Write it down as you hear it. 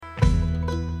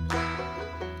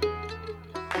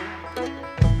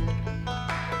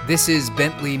This is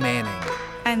Bentley Manning.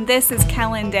 And this is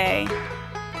Kellen Day.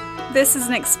 This is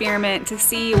an experiment to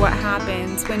see what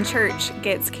happens when church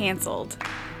gets canceled.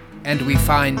 And we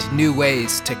find new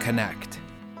ways to connect.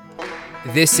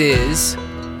 This is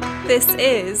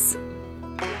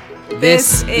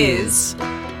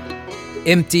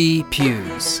Empty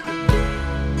Pews.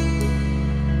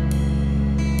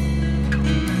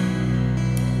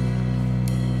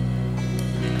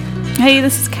 Hey,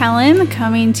 this is Kellen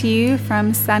coming to you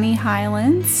from sunny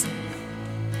Highlands.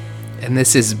 And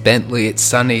this is Bentley. It's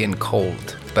sunny and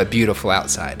cold, but beautiful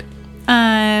outside.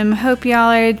 Hope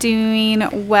y'all are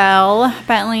doing well.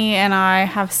 Bentley and I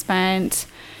have spent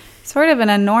sort of an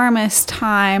enormous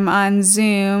time on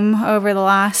Zoom over the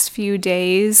last few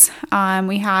days.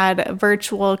 We had a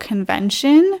virtual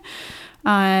convention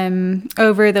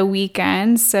over the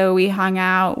weekend, so we hung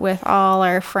out with all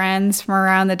our friends from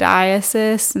around the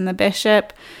diocese and the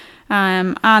bishop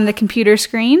on the computer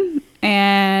screen.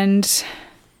 And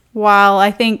while I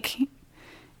think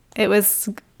it was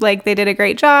like they did a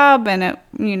great job and it,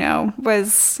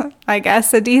 was, I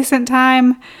guess, a decent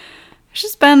time, there's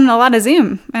just been a lot of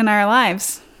Zoom in our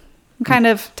lives. I'm kind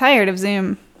of tired of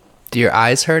Zoom. Do your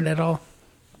eyes hurt at all?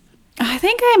 I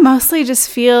think I mostly just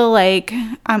feel like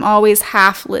I'm always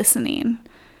half listening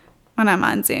when I'm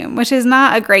on Zoom, which is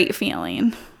not a great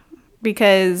feeling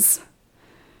because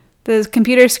the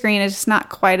computer screen is just not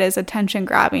quite as attention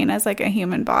grabbing as like a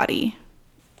human body.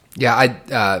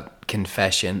 Yeah,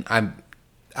 confession.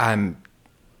 I'm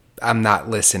not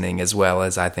listening as well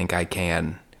as I think I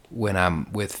can when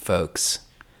I'm with folks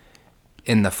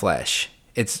in the flesh.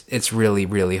 It's really,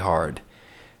 really hard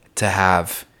to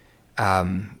have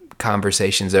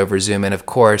conversations over Zoom. And of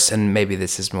course, and maybe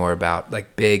this is more about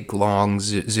like big, long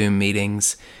Zoom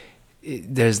meetings,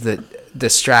 there's the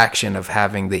distraction of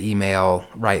having the email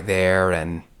right there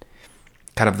and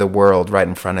kind of the world right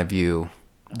in front of you,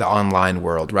 the online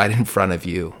world right in front of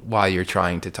you while you're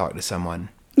trying to talk to someone.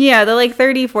 Yeah, the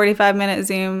 30, 45-minute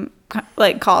Zoom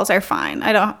calls are fine.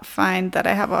 I don't find that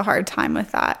I have a hard time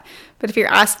with that. But if you're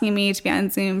asking me to be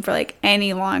on Zoom for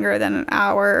any longer than an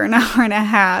hour or an hour and a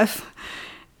half,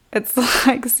 it's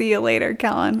like, see you later,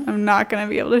 Kellen. I'm not going to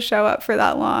be able to show up for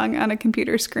that long on a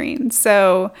computer screen.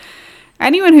 So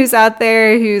anyone who's out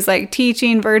there who's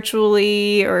teaching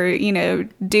virtually or,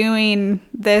 doing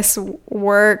this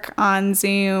work on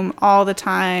Zoom all the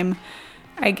time,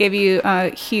 I give you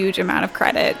a huge amount of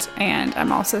credit, and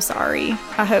I'm also sorry.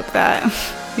 I hope that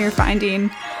you're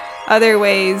finding other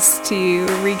ways to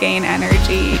regain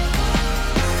energy.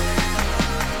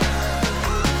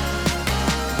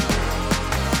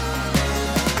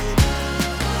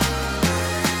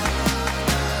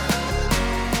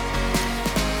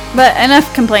 But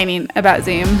enough complaining about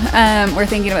Zoom. We're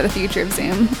thinking about the future of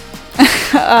Zoom.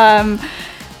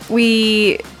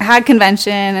 We had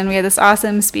convention and we had this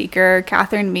awesome speaker,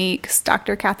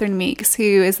 Dr. Catherine Meeks, who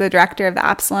is the director of the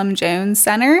Absalom Jones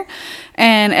Center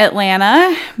in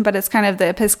Atlanta, but it's kind of the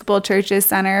Episcopal Church's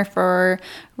Center for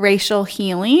Racial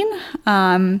Healing.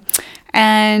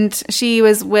 And she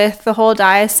was with the whole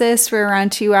diocese for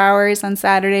around 2 hours on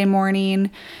Saturday morning,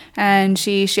 and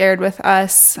she shared with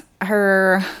us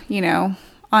her,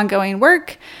 ongoing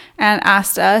work and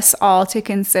asked us all to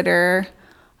consider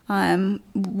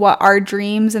what our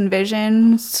dreams and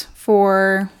visions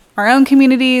for our own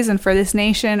communities and for this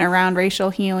nation around racial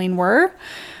healing were.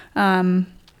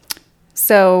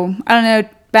 So I don't know,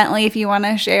 Bentley, if you want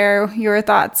to share your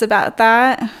thoughts about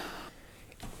that.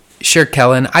 Sure,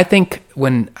 Kellen. I think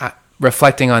when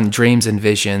reflecting on dreams and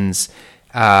visions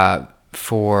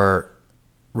for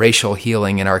racial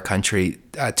healing in our country,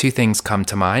 two things come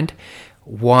to mind.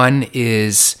 One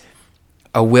is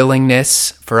a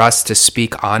willingness for us to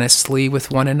speak honestly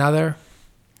with one another.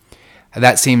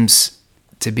 That seems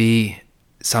to be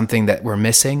something that we're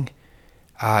missing.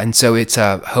 And so it's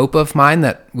a hope of mine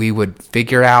that we would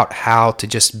figure out how to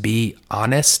just be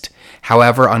honest,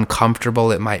 however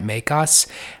uncomfortable it might make us.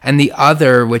 And the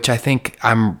other, which I think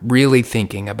I'm really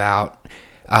thinking about,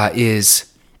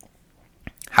 is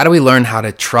how do we learn how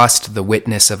to trust the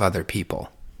witness of other people?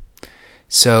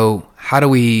 So how do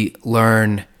we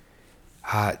learn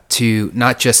to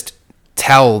not just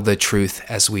tell the truth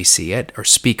as we see it or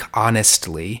speak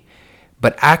honestly,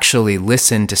 but actually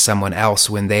listen to someone else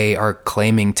when they are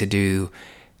claiming to do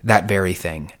that very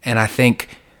thing? And I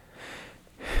think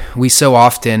we so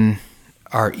often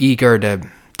are eager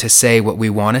to say what we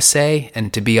want to say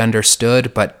and to be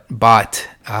understood, but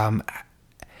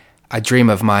a dream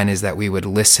of mine is that we would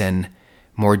listen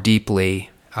more deeply,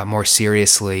 more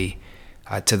seriously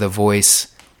to the voices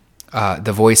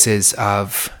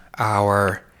of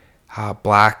our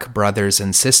Black brothers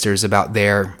and sisters about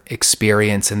their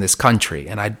experience in this country.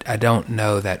 And I don't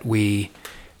know that we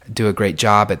do a great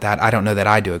job at that. I don't know that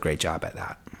I do a great job at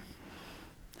that.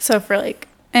 So for like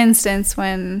instance,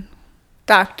 when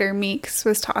Dr. Meeks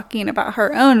was talking about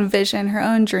her own vision, her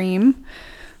own dream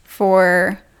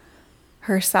for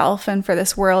herself and for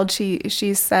this world,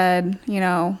 she said,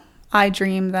 I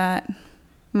dream that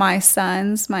my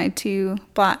sons, my 2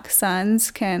 Black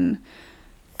sons, can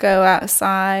go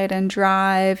outside and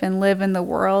drive and live in the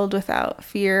world without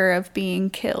fear of being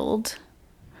killed.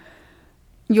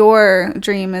 Your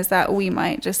dream is that we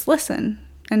might just listen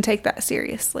and take that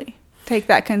seriously. Take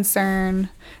that concern,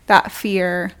 that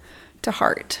fear to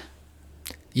heart.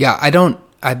 Yeah,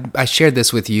 I shared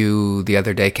this with you the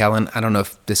other day, Kellen. I don't know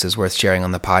if this is worth sharing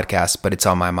on the podcast, but it's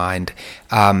on my mind.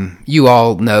 You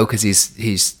all know because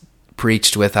he's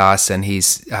preached with us and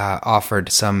he's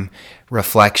offered some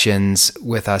reflections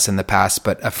with us in the past,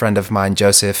 but a friend of mine,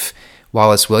 Joseph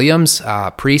Wallace Williams,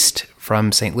 priest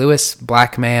from St. Louis,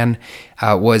 Black man,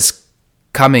 was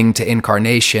coming to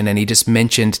Incarnation, and he just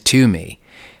mentioned to me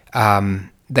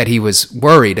that he was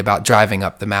worried about driving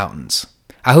up the mountains.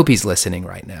 I hope he's listening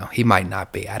right now. He might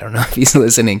not be. I don't know if he's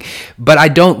listening, but I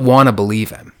don't want to believe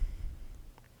him.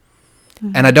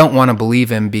 Mm-hmm. And I don't want to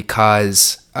believe him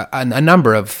because a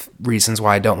number of reasons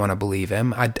why I don't want to believe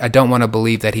him. I don't want to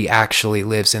believe that he actually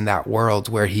lives in that world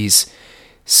where he's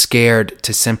scared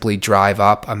to simply drive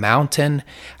up a mountain.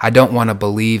 I don't want to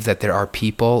believe that there are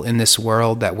people in this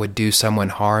world that would do someone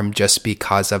harm just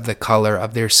because of the color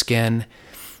of their skin.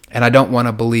 And I don't want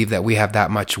to believe that we have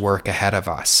that much work ahead of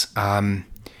us.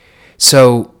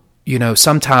 So,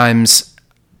 sometimes,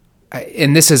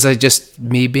 and this is just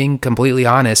me being completely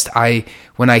honest,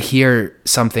 when I hear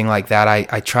something like that,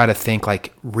 I try to think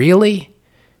like, really?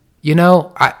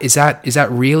 Is that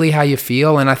really how you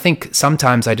feel? And I think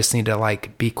sometimes I just need to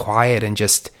like be quiet and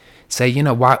just say,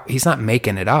 why he's not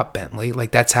making it up, Bentley.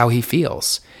 Like that's how he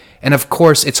feels. And of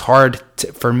course, it's hard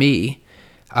for me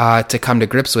to come to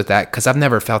grips with that because I've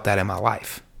never felt that in my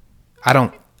life. I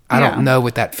don't know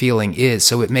what that feeling is,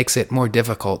 so it makes it more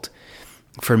difficult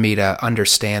for me to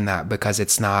understand that because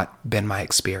it's not been my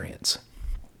experience.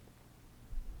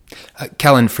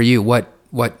 Kellen, for you, what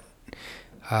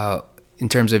in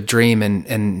terms of dream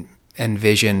and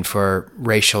vision for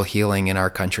racial healing in our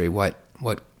country, what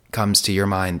comes to your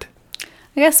mind?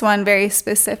 I guess one very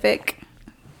specific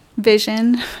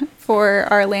vision for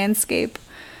our landscape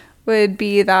would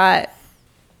be that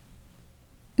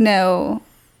no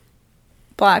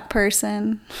Black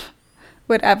person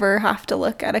would ever have to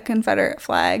look at a Confederate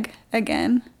flag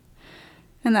again,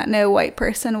 and that no white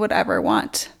person would ever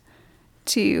want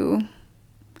to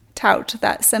tout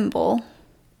that symbol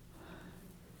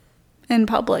in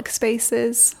public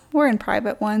spaces or in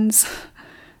private ones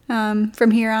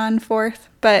from here on forth.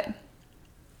 But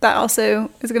that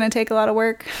also is going to take a lot of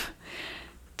work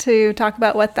to talk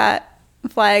about what that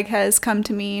flag has come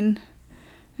to mean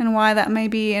and why that may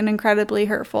be an incredibly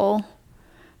hurtful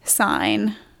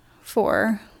sign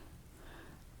for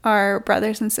our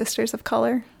brothers and sisters of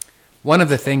color. One of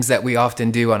the things that we often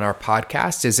do on our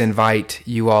podcast is invite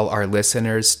you all, our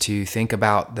listeners, to think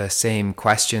about the same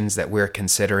questions that we're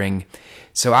considering.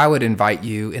 So I would invite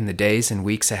you in the days and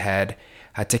weeks ahead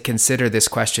to consider this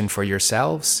question for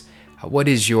yourselves. What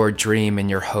is your dream and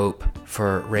your hope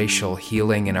for racial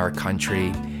healing in our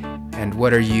country? And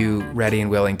what are you ready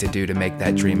and willing to do to make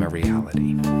that dream a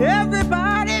reality?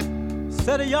 Everybody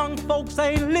said the young folks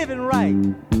ain't living right.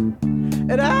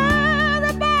 And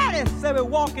everybody said we're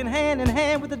walking hand in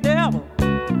hand with the devil.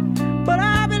 But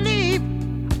I believe,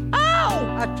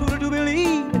 I truly do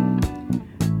believe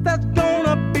that's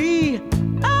gonna be,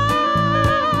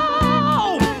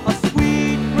 a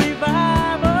sweet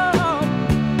revival.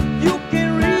 You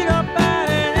can read about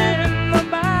it in the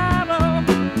Bible.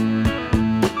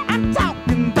 I'm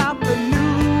talking about the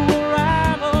new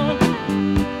arrival,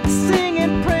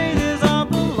 singing praises of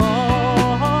the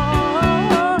Lord,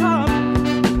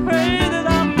 praises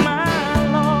of my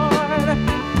Lord.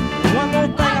 One more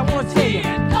thing I want to tell you.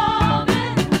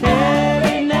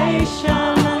 Every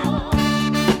nation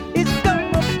is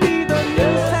gonna be the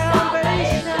new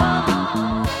salvation.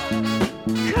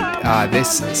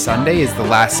 This Sunday is the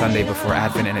last Sunday before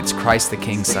Advent, and it's Christ the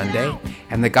King Sunday.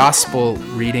 And the gospel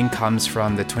reading comes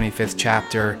from the 25th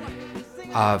chapter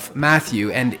of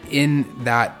Matthew. And in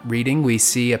that reading, we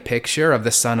see a picture of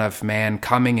the Son of Man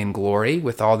coming in glory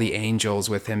with all the angels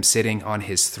with him sitting on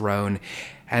his throne.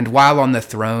 And while on the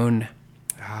throne,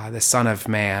 the Son of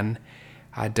Man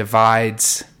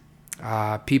divides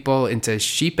people into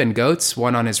sheep and goats,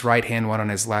 one on his right hand, one on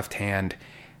his left hand.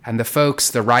 And the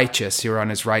folks, the righteous who are on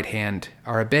his right hand,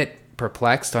 are a bit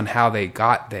perplexed on how they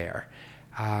got there.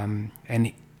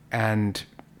 And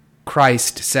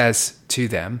Christ says to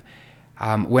them,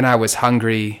 when I was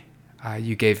hungry,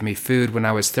 you gave me food. When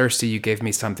I was thirsty, you gave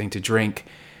me something to drink.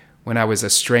 When I was a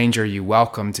stranger, you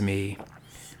welcomed me.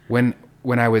 When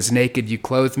I was naked, you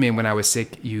clothed me. And when I was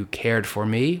sick, you cared for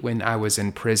me. When I was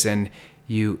in prison,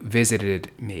 you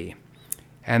visited me.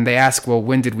 And they ask, well,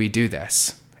 when did we do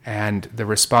this? And the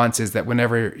response is that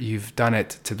whenever you've done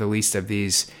it to the least of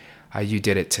these, you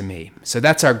did it to me. So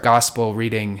that's our gospel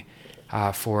reading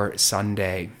for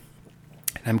Sunday.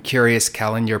 And I'm curious,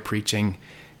 Kellen, you're preaching,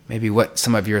 maybe what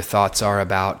some of your thoughts are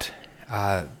about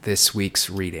this week's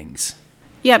readings.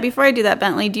 Yeah, before I do that,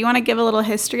 Bentley, do you want to give a little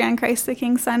history on Christ the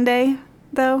King Sunday,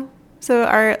 though? So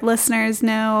our listeners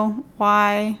know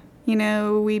why,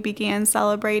 we began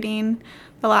celebrating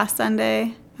the last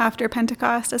Sunday after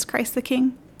Pentecost as Christ the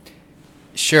King?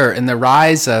 Sure. In the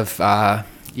rise of,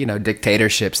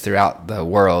 dictatorships throughout the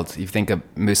world, you think of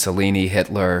Mussolini,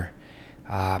 Hitler,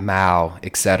 Mao,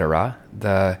 etc.,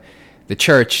 the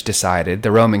church decided,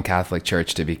 the Roman Catholic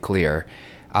Church to be clear,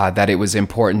 that it was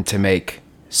important to make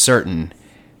certain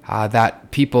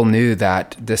that people knew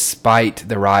that despite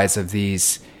the rise of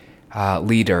these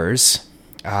leaders,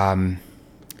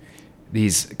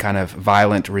 these kind of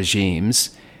violent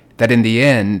regimes, that in the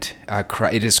end,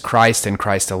 it is Christ and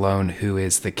Christ alone who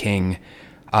is the King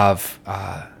of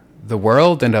the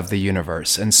world and of the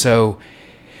universe. And so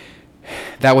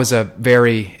that was a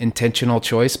very intentional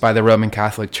choice by the Roman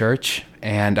Catholic Church,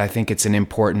 and I think it's an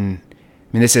important.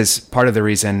 This is part of the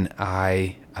reason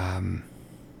I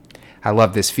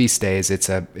love this feast day. It's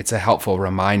a helpful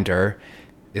reminder,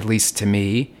 at least to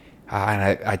me,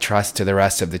 and I trust to the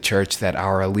rest of the church, that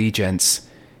our allegiances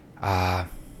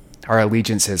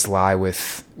lie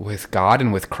with God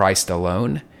and with Christ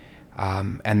alone,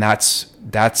 and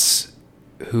that's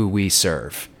who we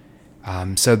serve.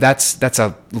 So that's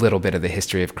a little bit of the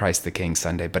history of Christ the King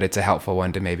Sunday, but it's a helpful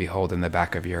one to maybe hold in the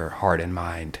back of your heart and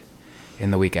mind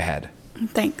in the week ahead.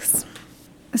 Thanks.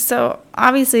 So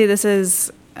obviously this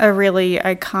is a really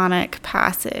iconic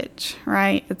passage,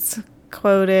 right? It's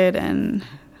quoted and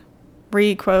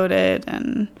re-quoted,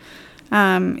 and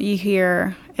you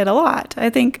hear it a lot. I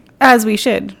think, as we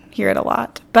should hear it a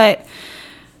lot. But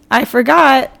I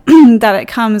forgot that it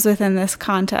comes within this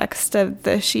context of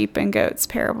the sheep and goats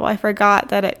parable. I forgot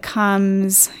that it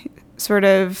comes sort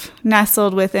of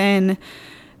nestled within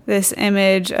this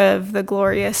image of the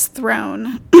glorious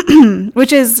throne,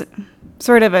 which is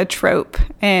sort of a trope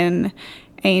in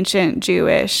ancient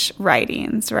Jewish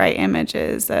writings, right?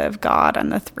 Images of God on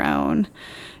the throne,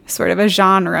 sort of a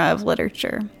genre of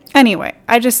literature. Anyway,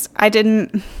 I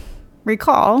didn't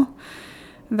recall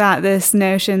that this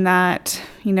notion that,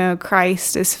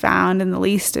 Christ is found in the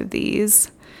least of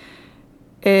these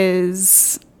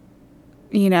is,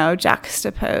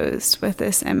 juxtaposed with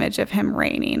this image of him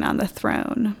reigning on the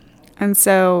throne. And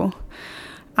so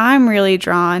I'm really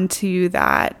drawn to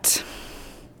that,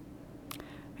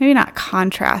 maybe not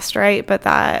contrast, right? But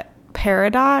that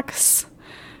paradox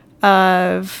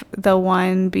of the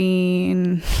one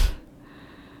being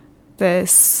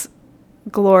this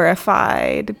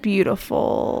glorified,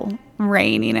 beautiful,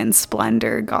 reigning in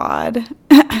splendor God,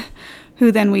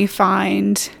 who then we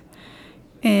find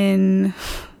in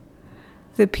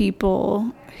the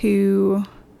people who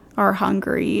are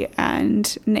hungry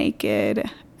and naked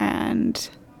and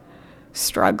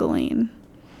struggling.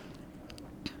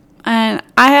 And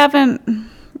I haven't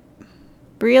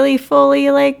really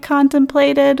fully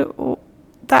contemplated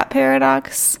that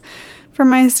paradox for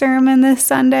my sermon this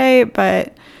Sunday,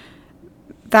 but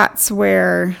that's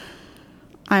where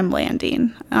I'm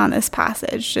landing on this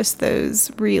passage. Just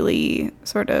those really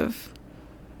sort of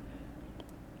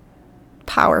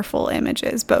powerful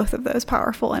images, both of those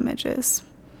powerful images.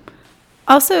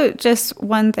 Also, just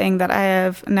one thing that I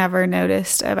have never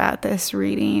noticed about this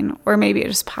reading, or maybe it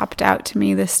just popped out to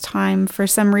me this time for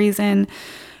some reason,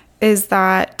 is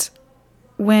that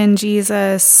when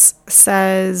Jesus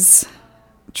says,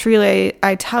 "Truly,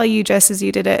 I tell you, just as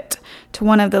you did it to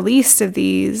one of the least of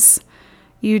these,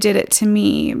 you did it to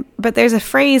me." But there's a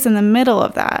phrase in the middle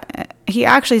of that. He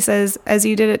actually says, "As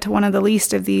you did it to one of the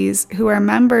least of these who are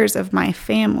members of my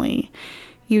family,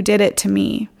 you did it to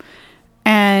me."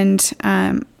 And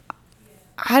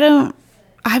I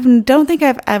don't think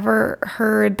I've ever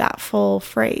heard that full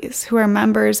phrase, "who are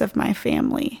members of my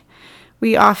family."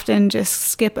 We often just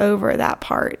skip over that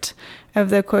part of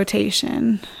the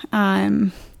quotation.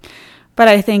 But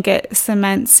I think it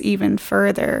cements even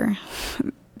further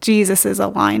Jesus's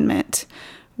alignment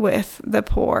with the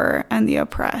poor and the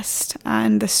oppressed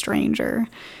and the stranger.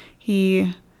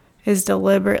 He is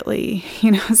deliberately,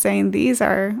 saying these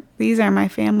are my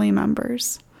family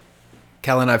members.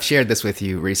 Kellen, I've shared this with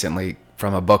you recently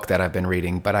from a book that I've been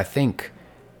reading, but I think,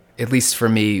 at least for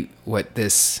me, what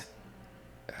this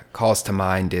calls to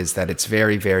mind is that it's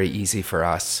very, very easy for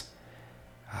us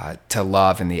to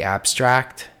love in the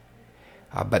abstract.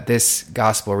 But this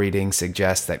gospel reading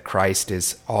suggests that Christ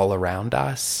is all around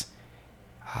us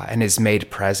and is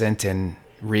made present in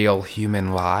real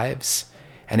human lives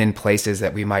and in places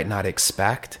that we might not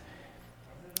expect.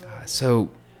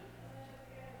 So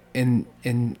in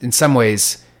some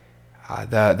ways,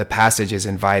 the passage is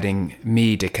inviting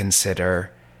me to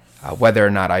consider whether or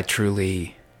not I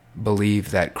truly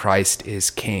believe that Christ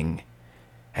is King.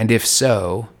 And if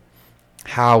so,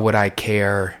 how would I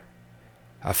care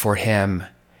for him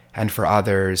and for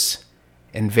others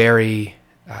in very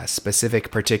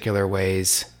specific, particular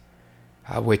ways,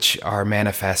 which are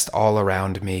manifest all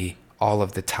around me all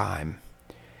of the time.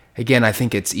 Again, I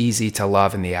think it's easy to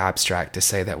love in the abstract, to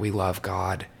say that we love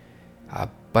God,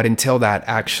 but until that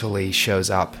actually shows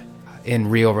up in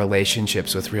real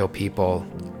relationships with real people,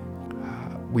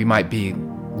 we might be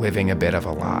living a bit of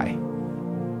a lie.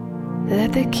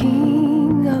 Let the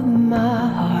King of my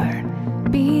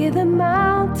heart be the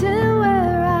mountain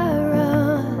where I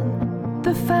run,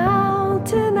 the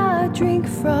fountain I drink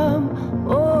from.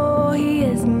 Oh, he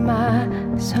is my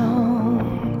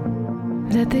song.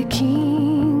 Let the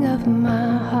King of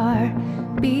my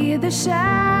heart be the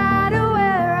shadow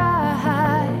where I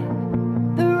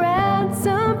hide, the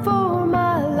ransom for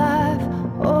my life.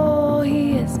 Oh,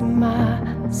 he is my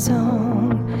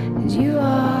song. You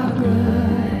are good.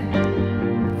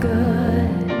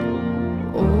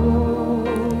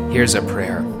 Oh. Here's a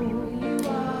prayer.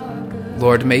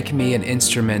 Lord, make me an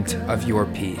instrument of your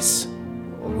peace.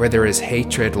 Where there is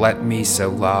hatred, let me so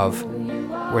love.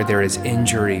 Where there is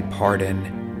injury,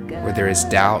 pardon. Where there is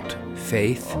doubt,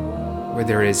 faith. Where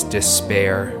there is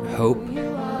despair, hope.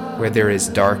 Where there is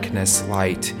darkness,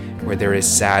 light. Where there is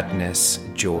sadness,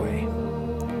 joy.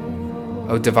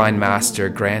 O Divine Master,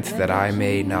 grant that I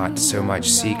may not so much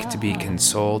seek to be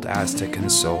consoled as to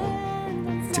console,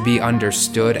 to be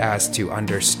understood as to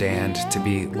understand, to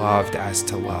be loved as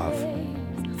to love.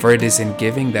 For it is in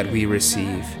giving that we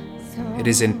receive, it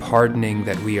is in pardoning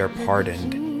that we are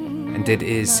pardoned, and it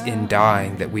is in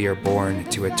dying that we are born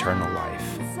to eternal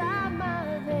life.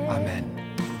 Amen.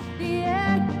 The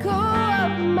echo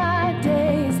of my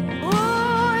days.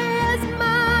 Oh, is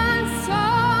my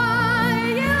song.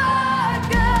 You are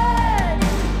good,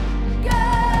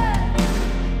 good.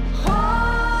 Oh,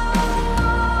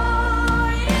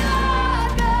 you are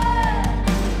good,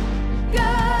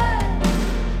 good.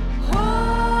 Oh,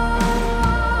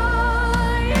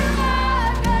 you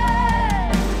are good,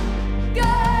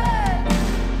 good.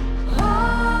 Oh,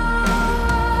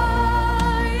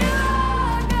 you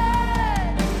are good,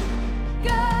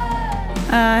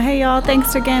 good. Hey y'all,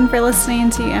 thanks again for listening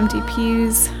to Empty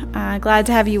Pews. Glad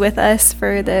to have you with us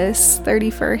for this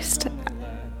 31st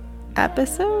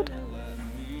episode.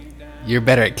 You're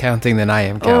better at counting than I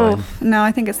am, Kellen. Oh, no,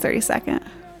 I think it's 32nd.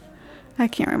 I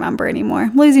can't remember anymore.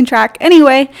 I'm losing track.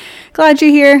 Anyway, glad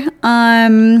you're here.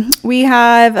 We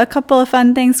have a couple of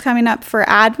fun things coming up for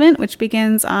Advent, which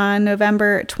begins on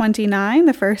November 29,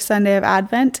 the first Sunday of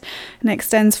Advent, and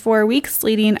extends 4 weeks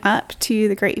leading up to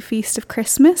the great feast of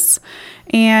Christmas.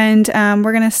 And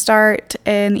we're going to start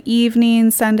an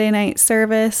evening Sunday night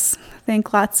service. I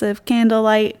think lots of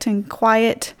candlelight and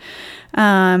quiet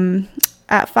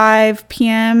at 5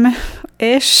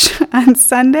 p.m.-ish on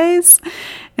Sundays.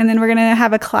 And then we're going to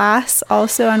have a class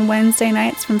also on Wednesday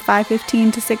nights from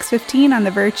 5:15 to 6:15 on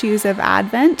the virtues of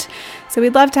Advent. So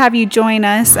we'd love to have you join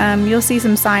us. You'll see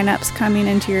some sign-ups coming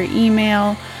into your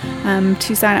email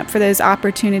to sign up for those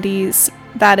opportunities.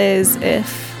 That is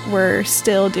if we're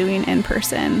still doing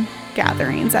in-person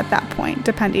gatherings at that point,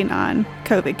 depending on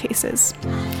COVID cases.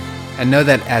 And know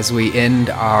that as we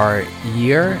end our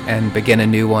year and begin a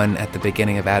new one at the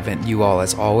beginning of Advent, you all,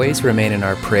 as always, remain in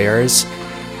our prayers,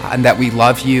 and that we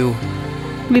love you.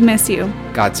 We miss you.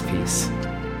 God's peace.